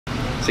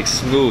like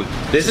smooth.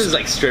 This is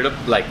like straight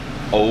up like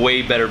a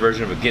way better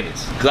version of a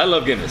Guinness. Cause I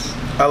love Guinness.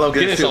 I love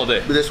Guinness too. All day.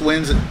 This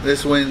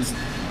wins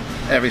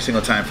every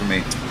single time for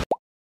me.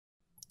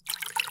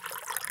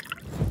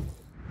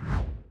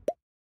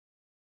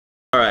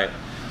 All right.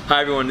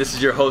 Hi everyone, this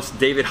is your host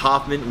David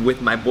Hoffman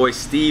with my boy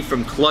Steve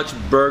from Clutch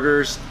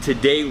Burgers.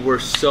 Today we're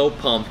so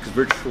pumped because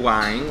we're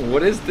trying,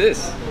 what is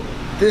this?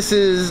 This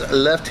is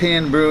Left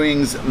Hand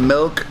Brewing's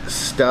Milk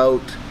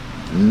Stout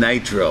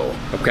Nitro.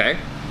 Okay.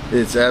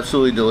 It's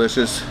absolutely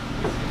delicious.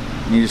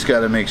 You just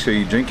got to make sure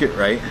you drink it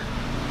right.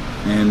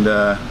 And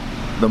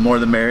the more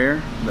the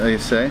merrier, they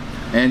say.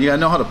 And you got to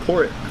know how to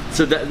pour it.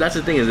 So that's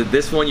the thing, is that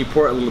this one you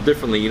pour it a little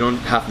differently. You don't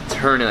have to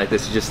turn it like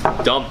this, you just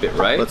dump it,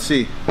 right? Let's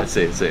see. Let's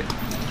see.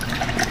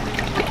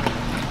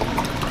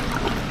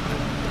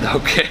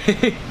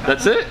 Okay,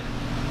 that's it?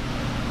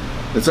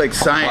 It's like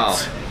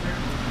science. Wow.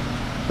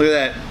 Look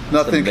at that.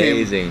 Nothing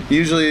amazing.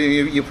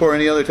 Usually you pour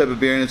any other type of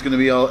beer and it's going to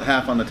be all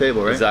half on the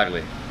table, right?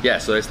 Exactly. Yeah,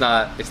 so it's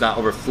not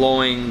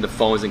overflowing, the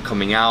foam isn't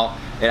coming out.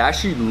 It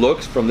actually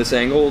looks from this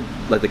angle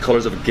like the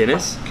colors of a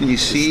Guinness. Can you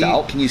see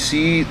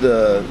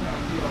the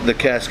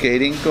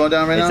cascading going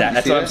down right now?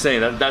 That's what I'm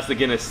saying. That's the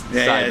Guinness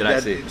side that I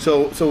see.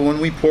 So when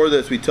we pour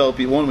this, we tell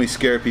people, when we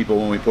scare people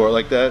when we pour it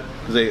like that,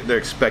 because they're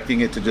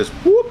expecting it to just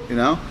whoop, you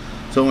know?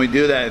 So when we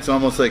do that, it's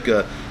almost like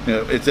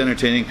it's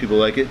entertaining. People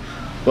like it.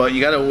 But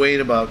you got to wait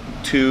about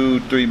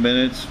 2-3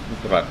 minutes,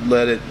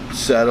 let it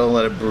settle,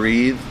 let it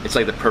breathe. It's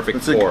like the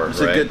perfect pour,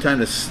 It's a good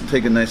time to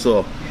take a nice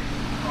little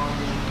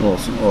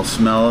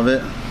smell of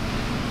it.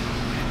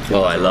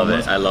 Oh, I love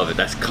it. I love it.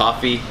 That's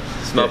coffee.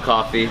 Smell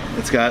coffee.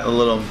 It's got a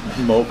little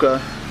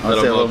mocha. A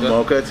little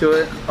mocha to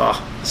it.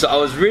 Oh. So I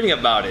was reading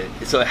about it.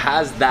 So it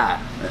has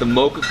that, the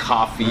mocha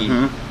coffee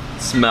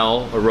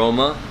smell,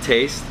 aroma,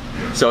 taste.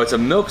 So it's a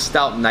Milk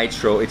Stout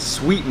Nitro. It's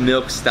sweet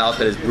milk stout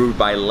that is brewed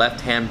by Left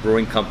Hand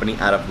Brewing Company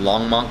out of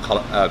Longmont,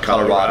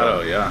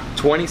 Colorado. Yeah.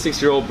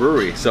 26-year-old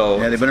brewery. So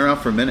yeah, they've been around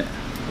for a minute.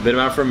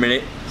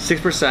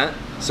 6%.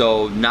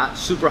 So not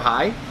super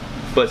high,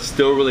 but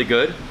still really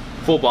good.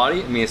 Full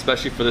body. I mean,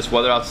 especially for this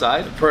weather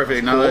outside.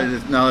 Perfect. Now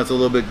that it's a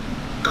little bit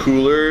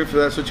cooler, if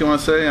that's what you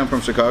want to say. I'm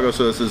from Chicago,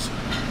 so this is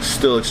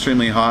still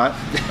extremely hot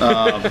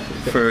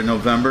for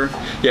November.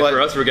 Yeah, but for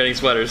us, we're getting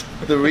sweaters.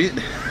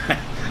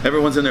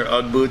 Everyone's in their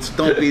UGG boots.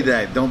 Don't be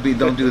that. Don't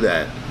do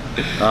that.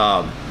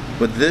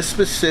 But this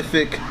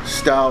specific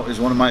stout is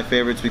one of my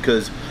favorites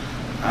because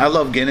I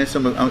love Guinness.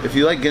 If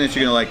you like Guinness,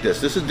 you're gonna like this.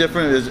 This is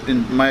different.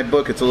 In my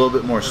book, it's a little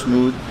bit more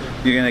smooth.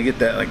 You're gonna get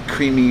that like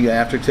creamy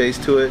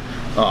aftertaste to it.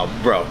 Oh,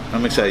 bro,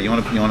 I'm excited. You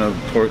wanna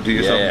pour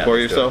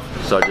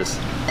yourself? So just.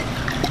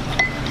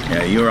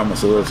 Yeah, you were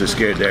almost a little too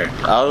scared there.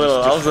 I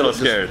was a little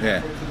scared.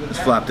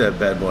 Just flop that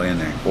bad boy in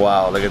there.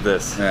 Wow, look at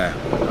this. Yeah.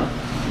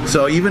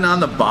 So even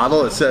on the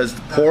bottle it says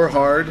pour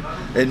hard,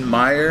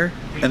 admire,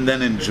 and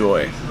then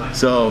enjoy.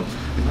 So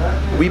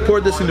we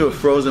poured this into a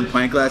frozen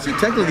pint glass. You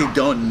technically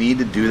don't need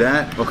to do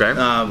that. Okay.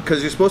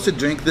 Because you're supposed to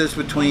drink this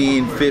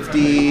between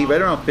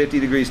right around 50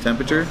 degrees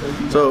temperature.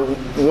 So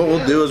what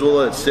we'll do is we'll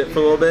let it sit for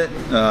a little bit,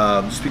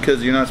 just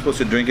because you're not supposed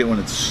to drink it when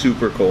it's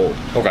super cold.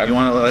 Okay. You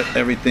want to let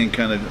everything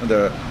kind of,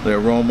 the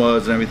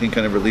aromas and everything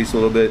kind of release a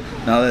little bit.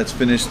 Now that it's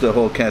finished the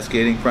whole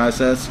cascading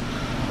process.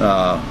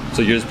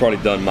 So yours is probably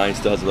done. Mine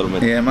still has a little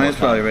bit. Yeah, mine's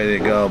probably ready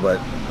to go, but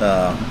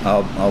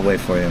I'll wait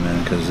for you,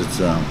 man, because it's.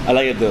 I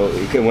like it though.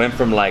 It went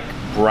from like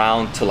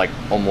brown to like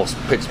almost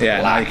pitch black.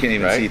 Yeah, now you can't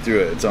even see through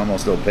it. It's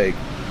almost opaque.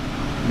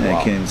 Yeah,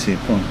 you can't even see.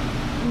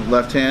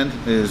 Left Hand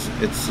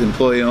it's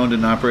employee owned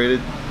and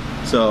operated,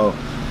 so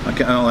I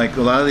don't like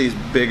a lot of these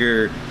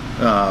bigger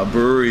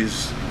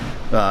breweries.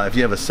 If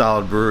you have a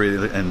solid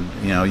brewery and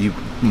you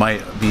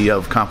might be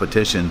of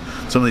competition,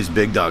 some of these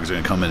big dogs are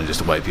gonna come in and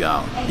just wipe you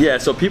out. Yeah,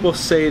 so people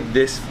say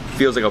this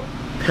feels like a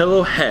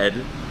pillow head,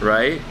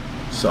 right?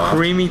 Soft.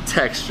 Creamy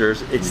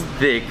textures, it's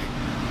thick.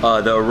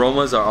 The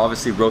aromas are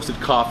obviously roasted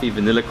coffee,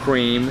 vanilla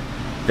cream,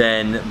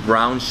 then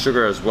brown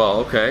sugar as well,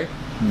 okay.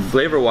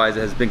 Flavor-wise,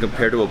 it has been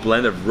compared to a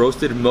blend of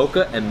roasted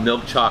mocha and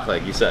milk chocolate,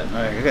 like you said. All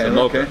right,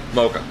 okay, so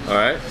mocha, all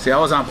right? See, I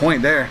was on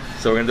point there.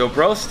 So we're gonna do a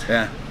prost?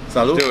 Yeah,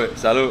 salud. Let's do it,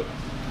 salud.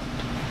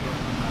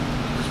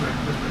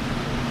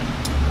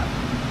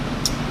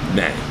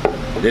 Man,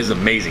 this is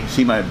amazing.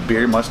 See my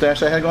beard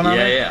mustache I had going on?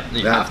 Yeah.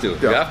 You have to.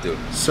 You have to.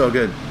 So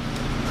good.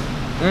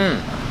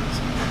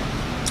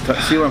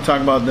 See what I'm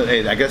talking about?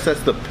 Hey, I guess that's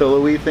the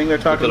pillowy thing they're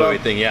talking about. The pillowy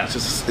thing, yeah.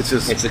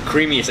 It's a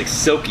creamy. It's like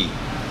silky.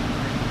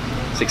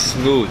 It's like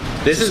smooth.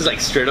 This is like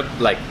straight up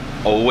like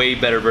a way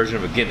better version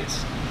of a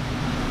Guinness.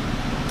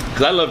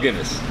 Cause I love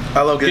Guinness.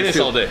 I love Guinness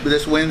all day.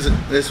 This wins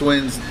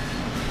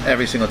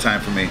every single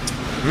time for me.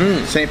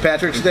 St.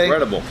 Patrick's Day.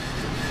 Incredible.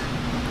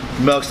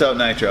 Milk Stout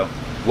Nitro.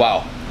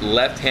 Wow.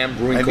 Left Hand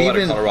Brewing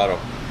Company, Colorado.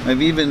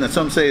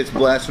 Some say it's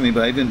blasphemy,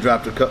 but I even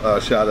dropped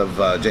a shot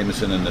of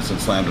Jameson in this and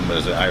slammed him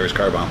as an Irish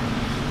car bomb.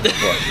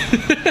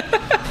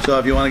 So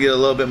if you want to get a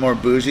little bit more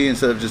bougie,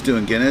 instead of just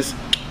doing Guinness,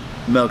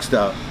 Milk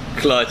Stout.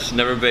 Clutch,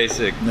 never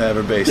basic.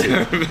 Never basic.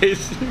 Never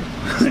basic.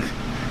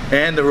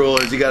 And the rule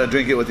is you got to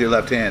drink it with your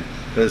left hand.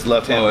 It's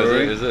Left Hand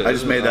Brewing. Is it? I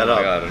just made that Oh up.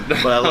 my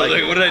God. But I like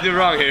it. What did I do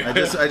wrong here? I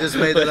just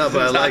made that up,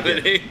 but I like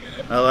it.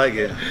 I like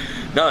it.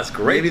 No, it's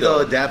great. Maybe they'll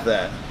adapt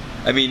that.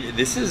 I mean,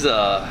 this is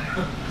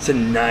it's a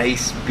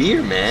nice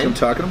beer, man.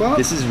 That's what I'm talking about?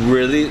 This is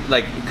really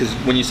like, because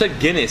when you said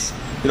Guinness,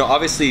 you know,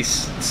 obviously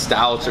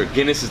stouts or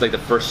Guinness is like the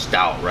first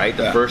stout, right?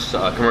 The first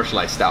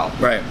commercialized stout.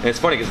 Right. And it's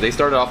funny because they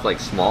started off like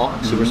small,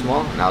 super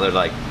small. Now they're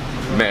like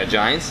mega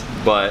giants.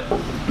 But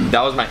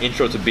that was my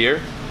intro to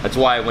beer. That's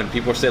why when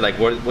people say like,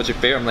 what's your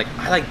favorite? I'm like,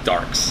 I like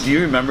darks. Do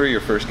you remember your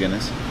first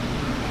Guinness?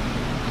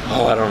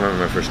 Oh, I don't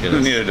remember my first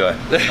Guinness. Neither do I.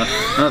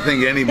 I don't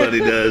think anybody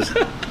does.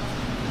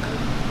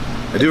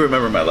 I do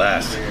remember my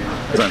last.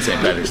 It was on St.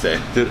 Patrick's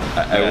Day. Dude,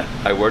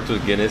 I worked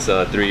with Guinness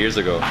 3 years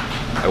ago.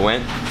 I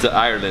went to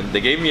Ireland. They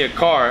gave me a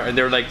car and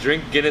they were like,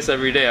 drink Guinness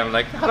every day. I'm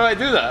like, how do I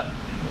do that?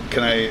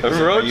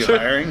 Are you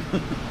hiring?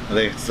 Are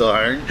they still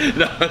hiring?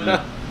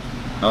 No.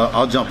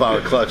 I'll jump out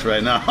of clutch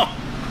right now.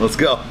 Let's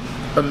go.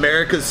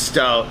 America's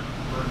Stout.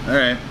 All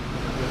right.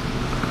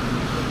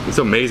 It's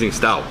amazing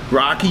stout.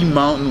 Rocky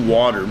Mountain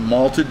water,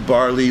 malted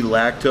barley,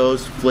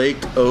 lactose,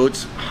 flaked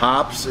oats,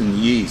 hops, and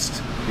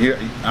yeast.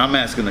 I'm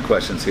asking the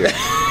questions here.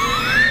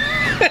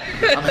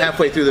 I'm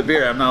halfway through the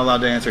beer. I'm not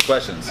allowed to answer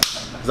questions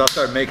because I'll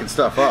start making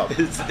stuff up.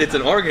 It's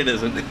an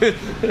organism.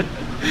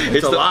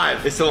 It's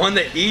alive. It's the one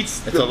that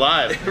eats. It's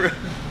alive.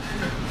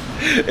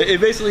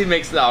 It basically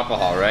makes the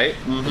alcohol, right?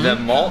 The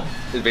malt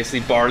is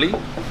basically barley.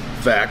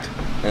 Fact.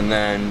 And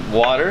then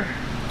water.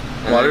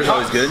 Water's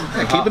always good.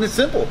 And keeping it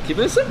simple.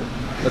 Keeping it simple.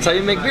 That's how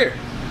you make beer.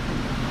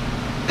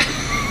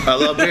 I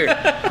love beer.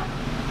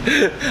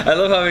 I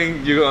love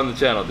having you on the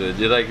channel, dude.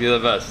 You're the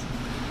best.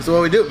 That's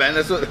what we do, man.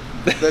 That's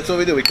what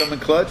we do. We come in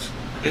clutch.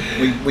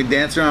 We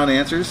dance around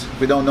answers.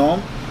 If we don't know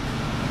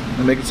them,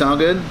 we make it sound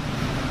good.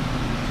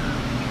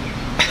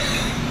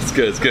 It's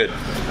good. It's good.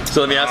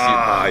 So let me ask you.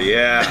 Ah,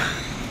 yeah.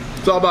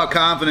 It's all about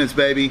confidence,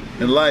 baby,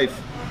 in life.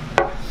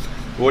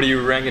 What are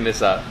you ranking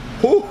this at?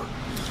 Whew.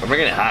 I'm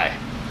ranking it high,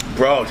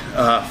 bro.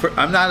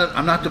 I'm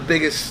not the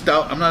biggest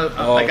stout. I'm not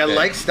I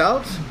like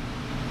stouts,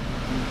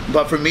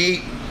 but for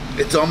me,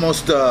 it's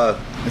almost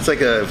it's like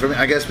for me,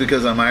 I guess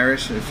because I'm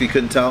Irish. If you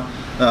couldn't tell,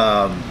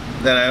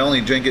 that I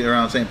only drink it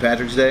around St.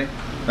 Patrick's Day.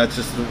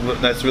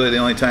 That's really the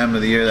only time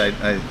of the year that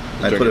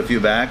I put a few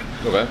back.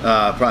 Okay.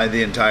 Probably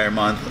the entire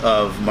month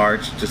of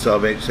March to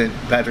celebrate St.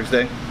 Patrick's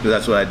Day, because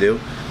that's what I do.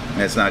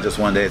 And it's not just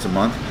one day; it's a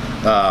month.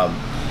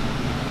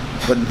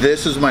 But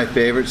this is my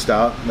favorite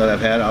stout that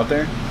I've had out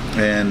there,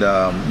 and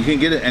you can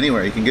get it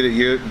anywhere. You can get it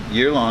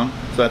year long.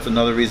 So that's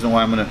another reason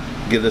why I'm going to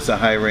give this a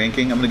high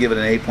ranking. I'm going to give it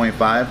an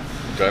 8.5.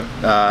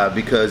 Okay.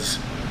 Because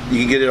you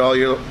can get it all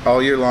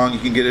year long. You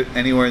can get it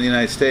anywhere in the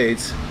United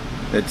States.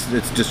 It's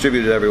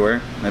distributed everywhere,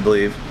 I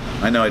believe.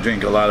 I know I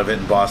drink a lot of it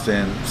in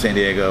Boston, San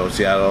Diego,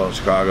 Seattle,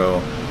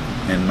 Chicago,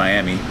 and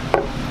Miami.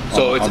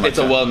 So it's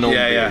a well-known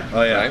beer. Yeah.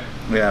 Oh yeah. Right?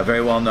 Yeah,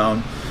 very well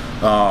known.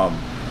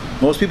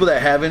 Most people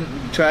that haven't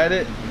tried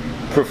it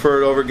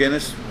prefer it over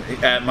Guinness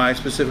at my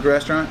specific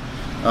restaurant.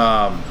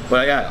 But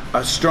I got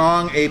a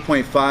strong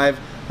 8.5,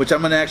 which I'm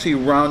going to actually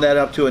round that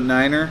up to a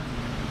 9er.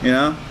 You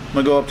know, I'm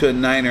going to go up to a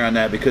 9er on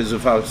that because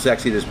of how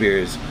sexy this beer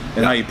is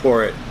and how you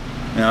pour it.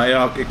 You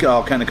know, it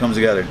all kind of comes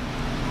together.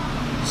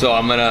 So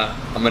I'm gonna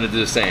do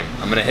the same.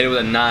 I'm gonna hit it with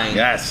a 9.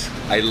 Yes.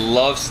 I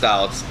love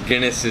stouts.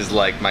 Guinness is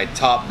like my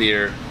top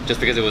beer, just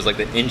because it was like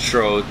the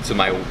intro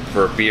to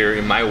for beer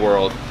in my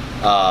world.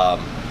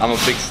 I'm a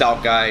big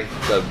stout guy.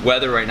 The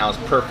weather right now is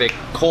perfect.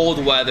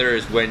 Cold weather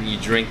is when you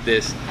drink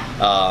this.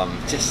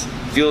 Just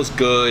feels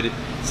good.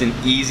 It's an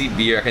easy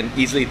beer. I can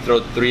easily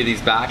throw 3 of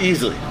these back.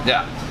 Easily.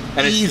 Yeah.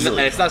 And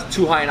it's not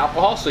too high in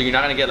alcohol, so you're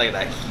not gonna get like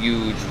that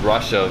huge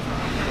rush of,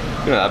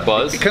 you know, that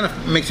buzz. It kind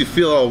of makes you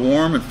feel all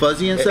warm and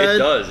fuzzy inside. It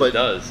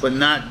does. But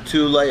not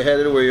too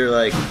lightheaded where you're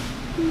like,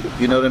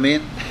 you know what I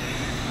mean?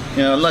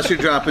 You know, unless you're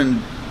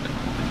dropping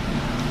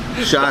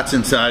shots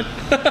inside.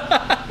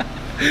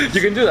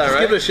 You can do that,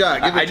 right? Give it a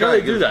shot. Give it a try. I know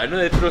they do that. I know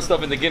they throw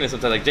stuff in the Guinness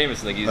sometimes, like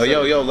Jameson. Like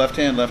yo, left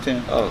hand.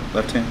 Oh,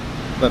 left hand.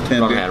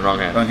 Wrong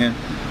hand.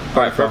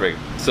 All right, perfect.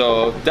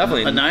 So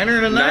definitely a 9er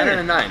and a 9. 9 and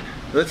a 9.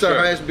 That's our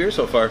highest beer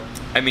so far.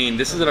 I mean,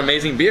 this is an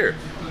amazing beer.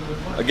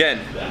 Again,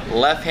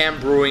 Left Hand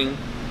Brewing.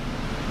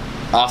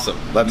 Awesome.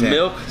 Left Hand.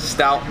 Milk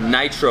Stout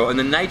Nitro. And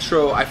the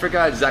Nitro, I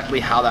forgot exactly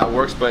how that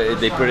works, but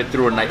they put it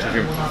through a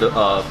nitrogen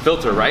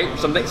filter, right?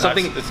 Something.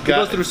 It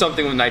goes through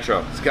something with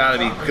nitro. It's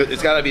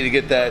gotta be to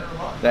get that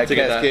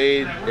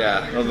cascade.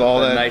 Yeah. Of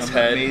all that nice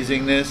head.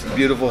 Amazingness,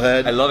 beautiful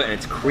head. I love it, and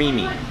it's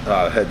creamy.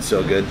 Oh, the head's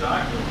so good.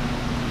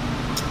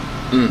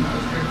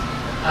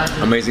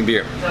 Amazing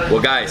beer.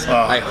 Well, guys,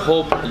 I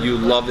hope you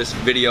love this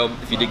video.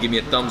 If you did, give me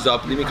a thumbs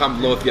up. Leave me a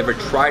comment below if you ever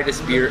tried this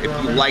beer.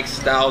 If you like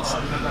stouts,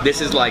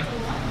 this is like,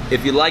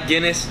 if you like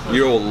Guinness,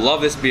 you will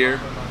love this beer.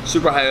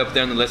 Super high up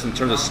there on the list in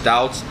terms of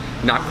stouts.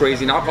 Not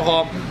crazy in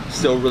alcohol.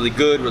 Still really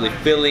good, really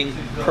filling,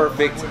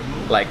 perfect,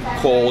 like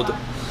cold,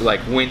 like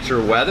winter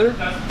weather.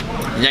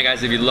 And yeah,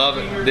 guys, if you love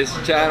this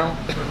channel,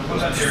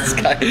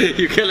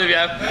 you're killing me.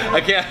 I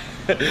can't.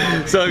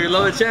 So if you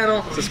love the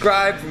channel,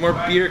 subscribe for more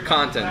beer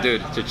content,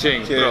 dude.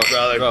 Cha-ching. Cheers,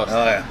 brother. Gross.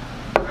 Oh yeah.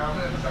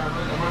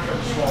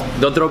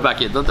 Don't throw it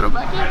back in. Don't throw it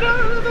back in. No,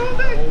 don't throw it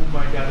back. Oh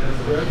my god,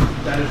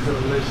 that is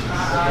delicious.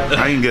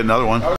 I can get another one.